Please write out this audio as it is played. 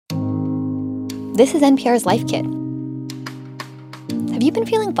This is NPR's Life Kit. Have you been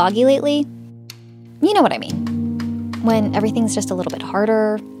feeling foggy lately? You know what I mean. When everything's just a little bit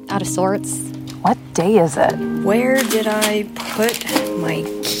harder, out of sorts. What day is it? Where did I put my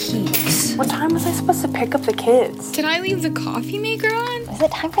keys? What time was I supposed to pick up the kids? Did I leave the coffee maker on? Is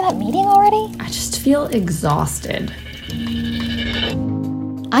it time for that meeting already? I just feel exhausted.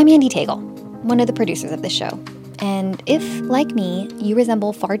 I'm Andy Tagle, one of the producers of this show. And if, like me, you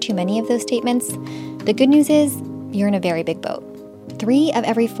resemble far too many of those statements, the good news is you're in a very big boat. 3 of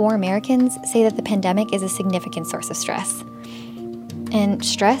every 4 Americans say that the pandemic is a significant source of stress. And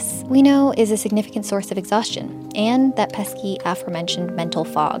stress, we know, is a significant source of exhaustion and that pesky aforementioned mental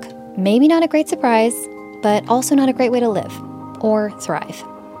fog. Maybe not a great surprise, but also not a great way to live or thrive.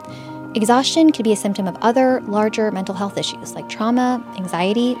 Exhaustion could be a symptom of other, larger mental health issues like trauma,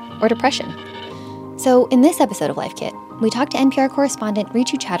 anxiety, or depression. So in this episode of Life Kit, we talked to NPR correspondent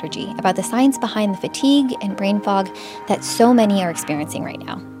Ritu Chatterjee about the science behind the fatigue and brain fog that so many are experiencing right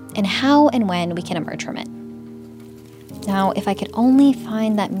now, and how and when we can emerge from it. Now, if I could only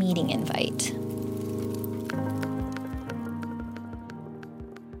find that meeting invite.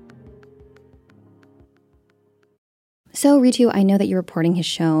 So, Ritu, I know that your reporting has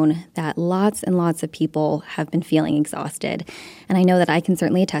shown that lots and lots of people have been feeling exhausted. And I know that I can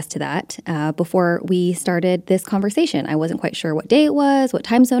certainly attest to that. Before we started this conversation, I wasn't quite sure what day it was, what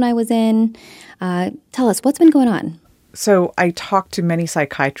time zone I was in. Tell us, what's been going on? So I talked to many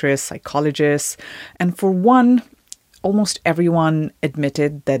psychiatrists, psychologists, and for one, almost everyone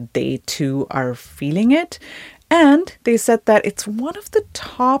admitted that they too are feeling it. And they said that it's one of the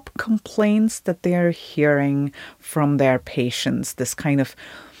top complaints that they're hearing from their patients, this kind of,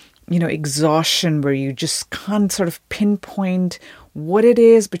 exhaustion where you just can't sort of pinpoint what it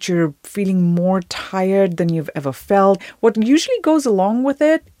is, but you're feeling more tired than you've ever felt. What usually goes along with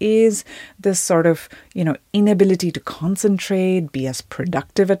it is this sort of, inability to concentrate, be as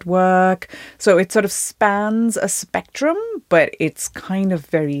productive at work. So it sort of spans a spectrum, but it's kind of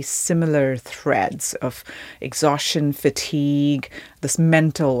very similar threads of exhaustion, fatigue, this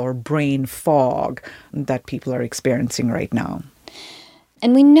mental or brain fog that people are experiencing right now.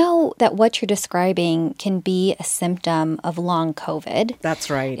 And we know that what you're describing can be a symptom of long COVID.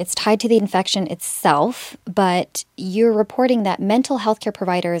 That's right. It's tied to the infection itself, but you're reporting that mental health care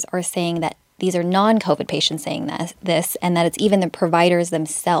providers are saying that these are non-COVID patients saying this, and that it's even the providers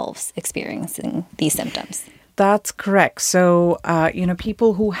themselves experiencing these symptoms. That's correct. So,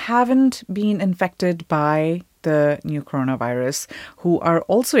 people who haven't been infected by the new coronavirus, who are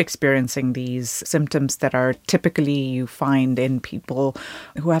also experiencing these symptoms that are typically you find in people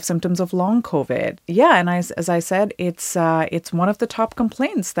who have symptoms of long COVID. Yeah, and as I said, it's one of the top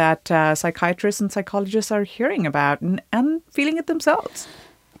complaints that psychiatrists and psychologists are hearing about and feeling it themselves.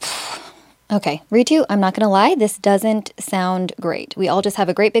 Okay, Ritu, I'm not going to lie, this doesn't sound great. We all just have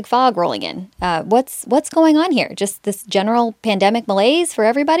a great big fog rolling in. What's going on here? Just this general pandemic malaise for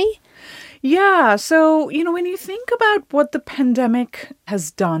everybody? Yeah. So, when you think about what the pandemic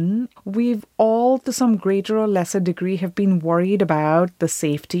has done, we've all, to some greater or lesser degree, have been worried about the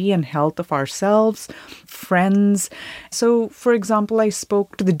safety and health of ourselves, friends. So, for example, I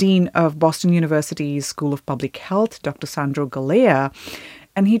spoke to the dean of Boston University's School of Public Health, Dr. Sandro Galea,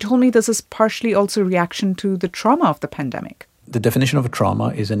 and he told me this is partially also a reaction to the trauma of the pandemic. The definition of a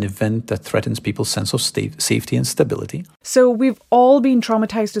trauma is an event that threatens people's sense of safety and stability. So we've all been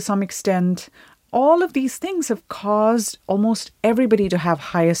traumatized to some extent. All of these things have caused almost everybody to have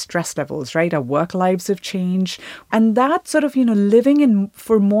higher stress levels, right? Our work lives have changed. And that sort of, living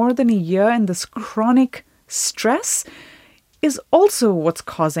for more than a year in this chronic stress is also what's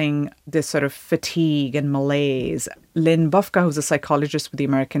causing this sort of fatigue and malaise. Lynn Bufka, who's a psychologist with the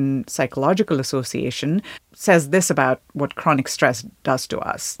American Psychological Association, says this about what chronic stress does to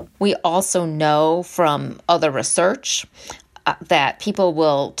us. We also know from other research that people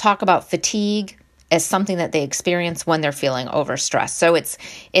will talk about fatigue as something that they experience when they're feeling overstressed. So it's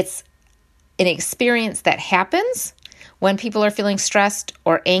an experience that happens when people are feeling stressed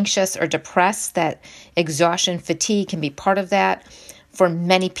or anxious or depressed. That exhaustion, fatigue can be part of that. For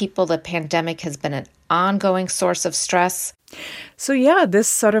many people, the pandemic has been an ongoing source of stress. So yeah, this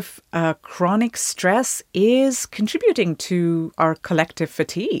sort of chronic stress is contributing to our collective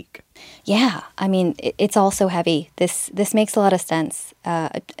fatigue. Yeah, I mean, it's also heavy. This makes a lot of sense.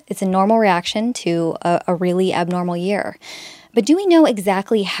 It's a normal reaction to a really abnormal year. But do we know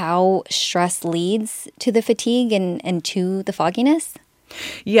exactly how stress leads to the fatigue and to the fogginess?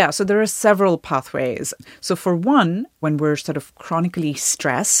 Yeah, so there are several pathways. So for one, when we're sort of chronically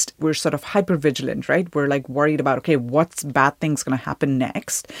stressed, we're sort of hypervigilant, right? We're like worried about, okay, what's bad thing's going to happen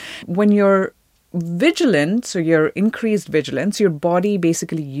next? When you're vigilant, so your increased vigilance, your body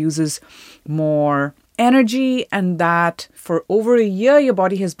basically uses more energy, and that for over a year, your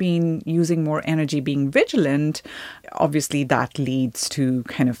body has been using more energy being vigilant. Obviously, that leads to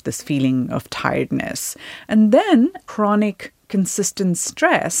kind of this feeling of tiredness. And then chronic consistent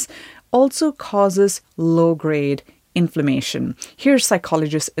stress also causes low-grade inflammation. Here's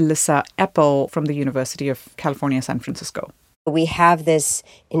psychologist Elissa Epel from the University of California, San Francisco. We have this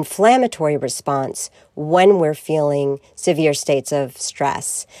inflammatory response when we're feeling severe states of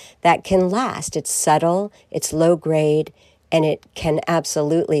stress that can last. It's subtle, it's low grade, and it can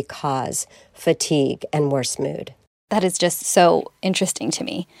absolutely cause fatigue and worse mood. That is just so interesting to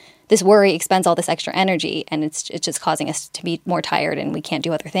me. This worry expends all this extra energy, and it's just causing us to be more tired, and we can't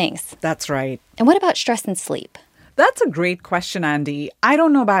do other things. That's right. And what about stress and sleep? That's a great question, Andy. I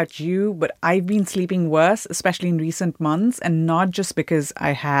don't know about you, but I've been sleeping worse, especially in recent months, and not just because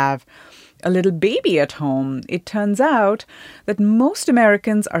I have a little baby at home. It turns out that most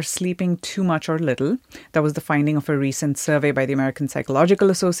Americans are sleeping too much or little. That was the finding of a recent survey by the American Psychological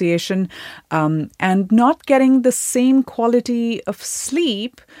Association. And not getting the same quality of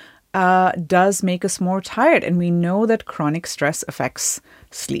sleep does make us more tired. And we know that chronic stress affects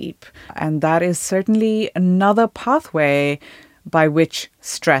sleep. And that is certainly another pathway by which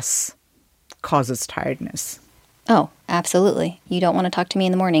stress causes tiredness. Oh, absolutely. You don't want to talk to me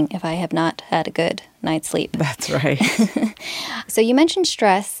in the morning if I have not had a good night's sleep. That's right. So you mentioned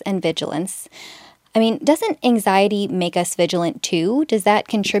stress and vigilance. I mean, doesn't anxiety make us vigilant too? Does that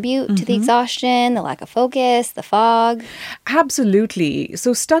contribute to the exhaustion, the lack of focus, the fog? Absolutely.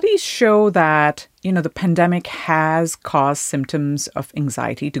 So studies show that, the pandemic has caused symptoms of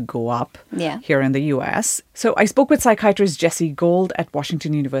anxiety to go up here in the US. So I spoke with psychiatrist Jessie Gold at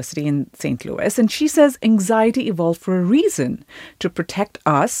Washington University in St. Louis, and she says anxiety evolved for a reason, to protect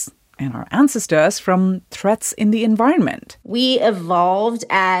us and our ancestors from threats in the environment. We evolved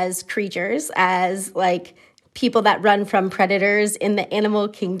as creatures, as people that run from predators in the animal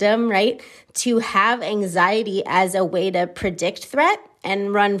kingdom, right? To have anxiety as a way to predict threat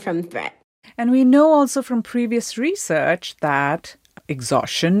and run from threat. And we know also from previous research that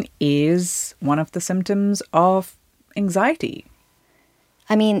exhaustion is one of the symptoms of anxiety.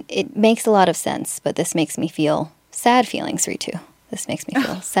 I mean, it makes a lot of sense, but this makes me feel sad feelings, Ritu. This makes me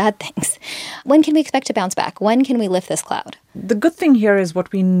feel sad things. When can we expect to bounce back? When can we lift this cloud? The good thing here is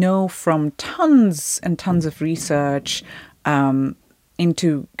what we know from tons and tons of research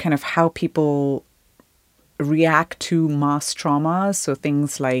into kind of how people react to mass traumas. So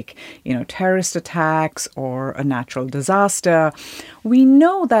things like, terrorist attacks or a natural disaster. We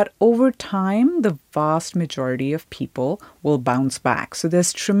know that over time, the vast majority of people will bounce back. So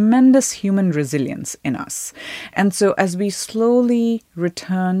there's tremendous human resilience in us. And so as we slowly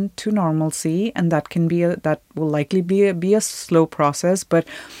return to normalcy, and that will likely be a slow process, but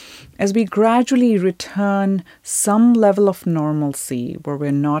as we gradually return some level of normalcy where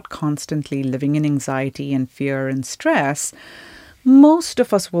we're not constantly living in anxiety and fear and stress, most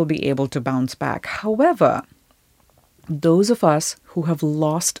of us will be able to bounce back. However, those of us who have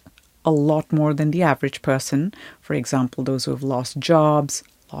lost a lot more than the average person, for example, those who have lost jobs,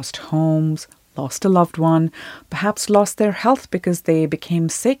 lost homes, lost a loved one, perhaps lost their health because they became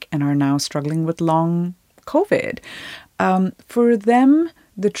sick and are now struggling with long COVID, for them,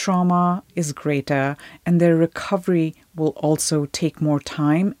 the trauma is greater and their recovery will also take more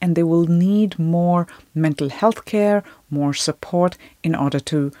time, and they will need more mental health care, more support in order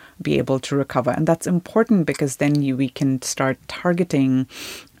to be able to recover. And that's important because then we can start targeting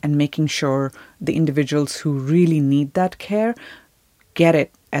and making sure the individuals who really need that care get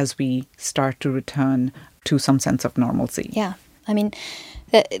it as we start to return to some sense of normalcy. Yeah. I mean,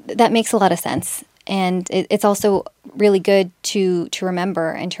 that makes a lot of sense. And it's also really good to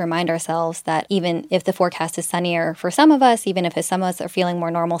remember and to remind ourselves that even if the forecast is sunnier for some of us, even if some of us are feeling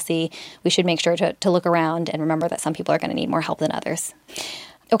more normalcy, we should make sure to look around and remember that some people are going to need more help than others.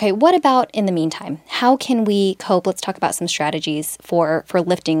 Okay, what about in the meantime? How can we cope? Let's talk about some strategies for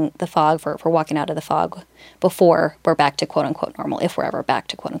lifting the fog, for walking out of the fog before we're back to quote-unquote normal, if we're ever back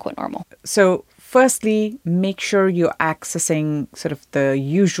to quote-unquote normal. So firstly, make sure you're accessing sort of the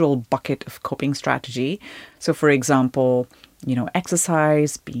usual bucket of coping strategy. So for example,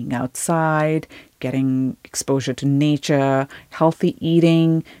 exercise, being outside, getting exposure to nature, healthy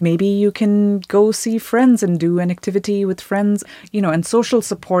eating. Maybe you can go see friends and do an activity with friends, and social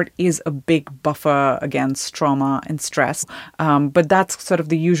support is a big buffer against trauma and stress. But that's sort of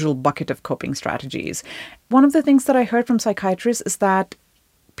the usual bucket of coping strategies. One of the things that I heard from psychiatrists is that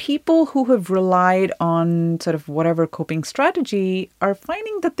people who have relied on sort of whatever coping strategy are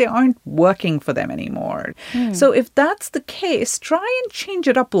finding that they aren't working for them anymore. So if that's the case, try and change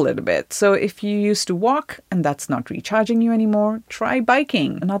it up a little bit. So if you used to walk and that's not recharging you anymore, try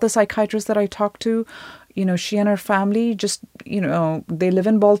biking. Another psychiatrist that I talked to, she and her family just, they live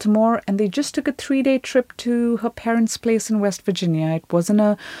in Baltimore and they just took a 3-day trip to her parents' place in West Virginia. It wasn't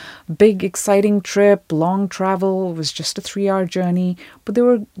a big, exciting trip, long travel. It was just a 3-hour journey. But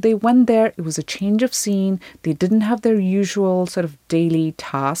they went there. It was a change of scene. They didn't have their usual sort of daily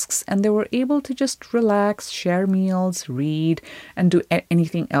tasks and they were able to just relax, share meals, read, and do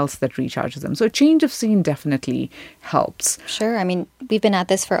anything else that recharges them. So a change of scene definitely helps. Sure. I mean, we've been at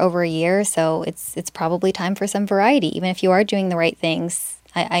this for over a year, so it's probably time for some variety. Even if you are doing the right things,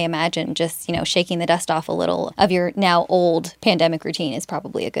 I imagine just, shaking the dust off a little of your now old pandemic routine is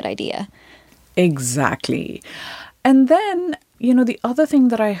probably a good idea. Exactly. And then, the other thing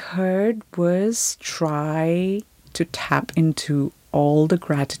that I heard was try to tap into all the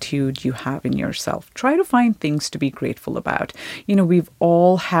gratitude you have in yourself. Try to find things to be grateful about. We've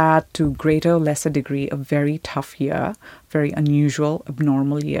all had, to greater or lesser degree, a very tough year, very unusual,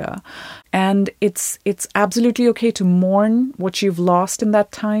 abnormal year. And it's absolutely okay to mourn what you've lost in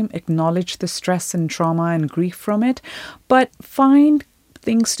that time, acknowledge the stress and trauma and grief from it, but find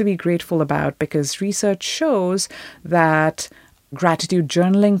things to be grateful about, because research shows that gratitude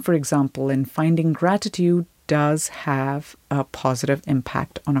journaling, for example, and finding gratitude does have a positive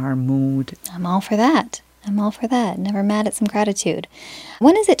impact on our mood. I'm all for that. Never mad at some gratitude.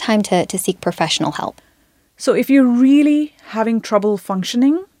 When is it time to seek professional help? So if you're really having trouble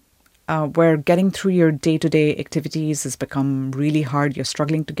functioning, where getting through your day-to-day activities has become really hard, you're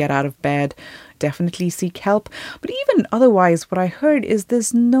struggling to get out of bed, definitely seek help. But even otherwise, what I heard is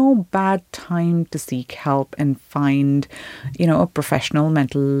there's no bad time to seek help and find, a professional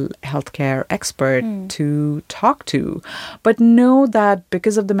mental health care expert to talk to. But know that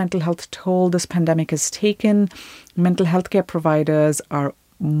because of the mental health toll this pandemic has taken, mental health care providers are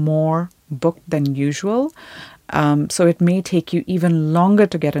more booked than usual. So it may take you even longer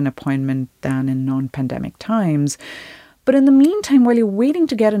to get an appointment than in non-pandemic times. But in the meantime, while you're waiting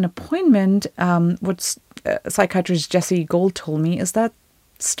to get an appointment, what psychiatrist Jessie Gold told me is that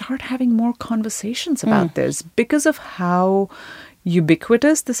start having more conversations about this, because of how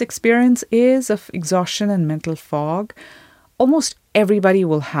ubiquitous this experience is of exhaustion and mental fog. Almost everybody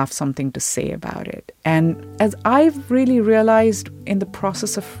will have something to say about it. And as I've really realized in the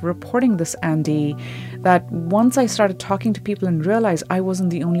process of reporting this, Andy, that once I started talking to people and realized I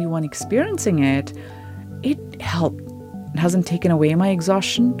wasn't the only one experiencing it, it helped. It hasn't taken away my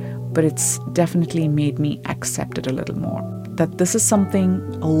exhaustion, but it's definitely made me accept it a little more. That this is something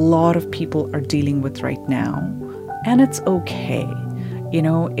a lot of people are dealing with right now, and it's okay.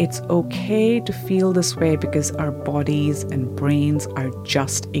 It's okay to feel this way because our bodies and brains are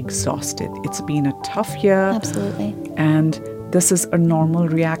just exhausted. It's been a tough year. Absolutely. And this is a normal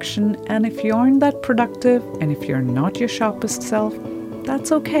reaction. And if you aren't that productive and if you're not your sharpest self,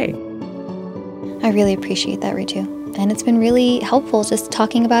 that's okay. I really appreciate that, Ritu. And it's been really helpful just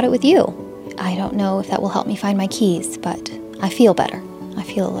talking about it with you. I don't know if that will help me find my keys, but I feel better. I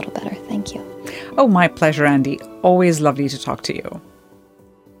feel a little better. Thank you. Oh, my pleasure, Andy. Always lovely to talk to you.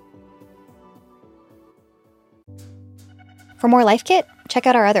 For more Life Kit, check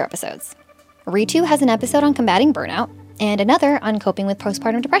out our other episodes. Ritu has an episode on combating burnout and another on coping with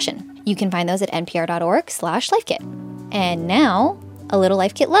postpartum depression. You can find those at npr.org/lifekit. And now, a little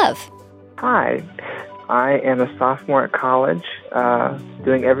Life Kit love. Hi, I am a sophomore at college,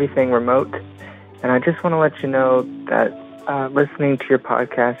 doing everything remote. And I just want to let you know that listening to your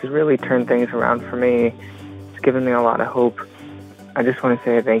podcast has really turned things around for me. It's given me a lot of hope. I just want to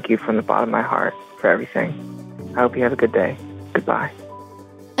say thank you from the bottom of my heart for everything. I hope you have a good day. Goodbye.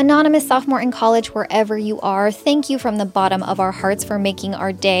 Anonymous sophomore in college, wherever you are, thank you from the bottom of our hearts for making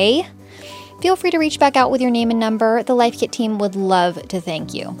our day. Feel free to reach back out with your name and number. The Life Kit team would love to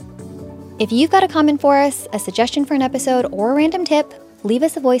thank you. If you've got a comment for us, a suggestion for an episode, or a random tip, leave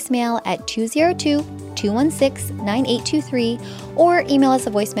us a voicemail at 202-216-9823 or email us a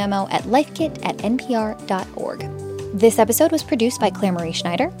voice memo at lifekit@npr.org. This episode was produced by Claire Marie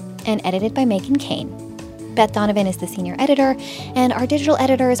Schneider and edited by Megan Kane. Beth Donovan is the senior editor, and our digital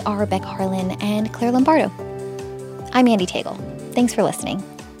editors are Becca Harlan and Claire Lombardo. I'm Andy Tagle. Thanks for listening.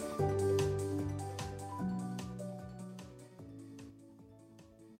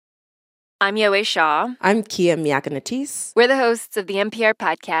 I'm Yowei Shaw. I'm Kia Miakanatis. We're the hosts of the NPR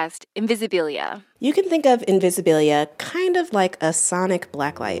podcast, Invisibilia. You can think of Invisibilia kind of like a sonic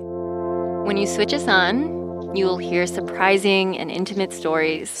blacklight. When you switch us on, You'll hear surprising and intimate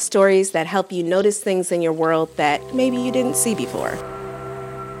stories. Stories that help you notice things in your world that maybe you didn't see before.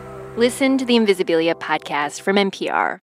 Listen to the Invisibilia podcast from NPR.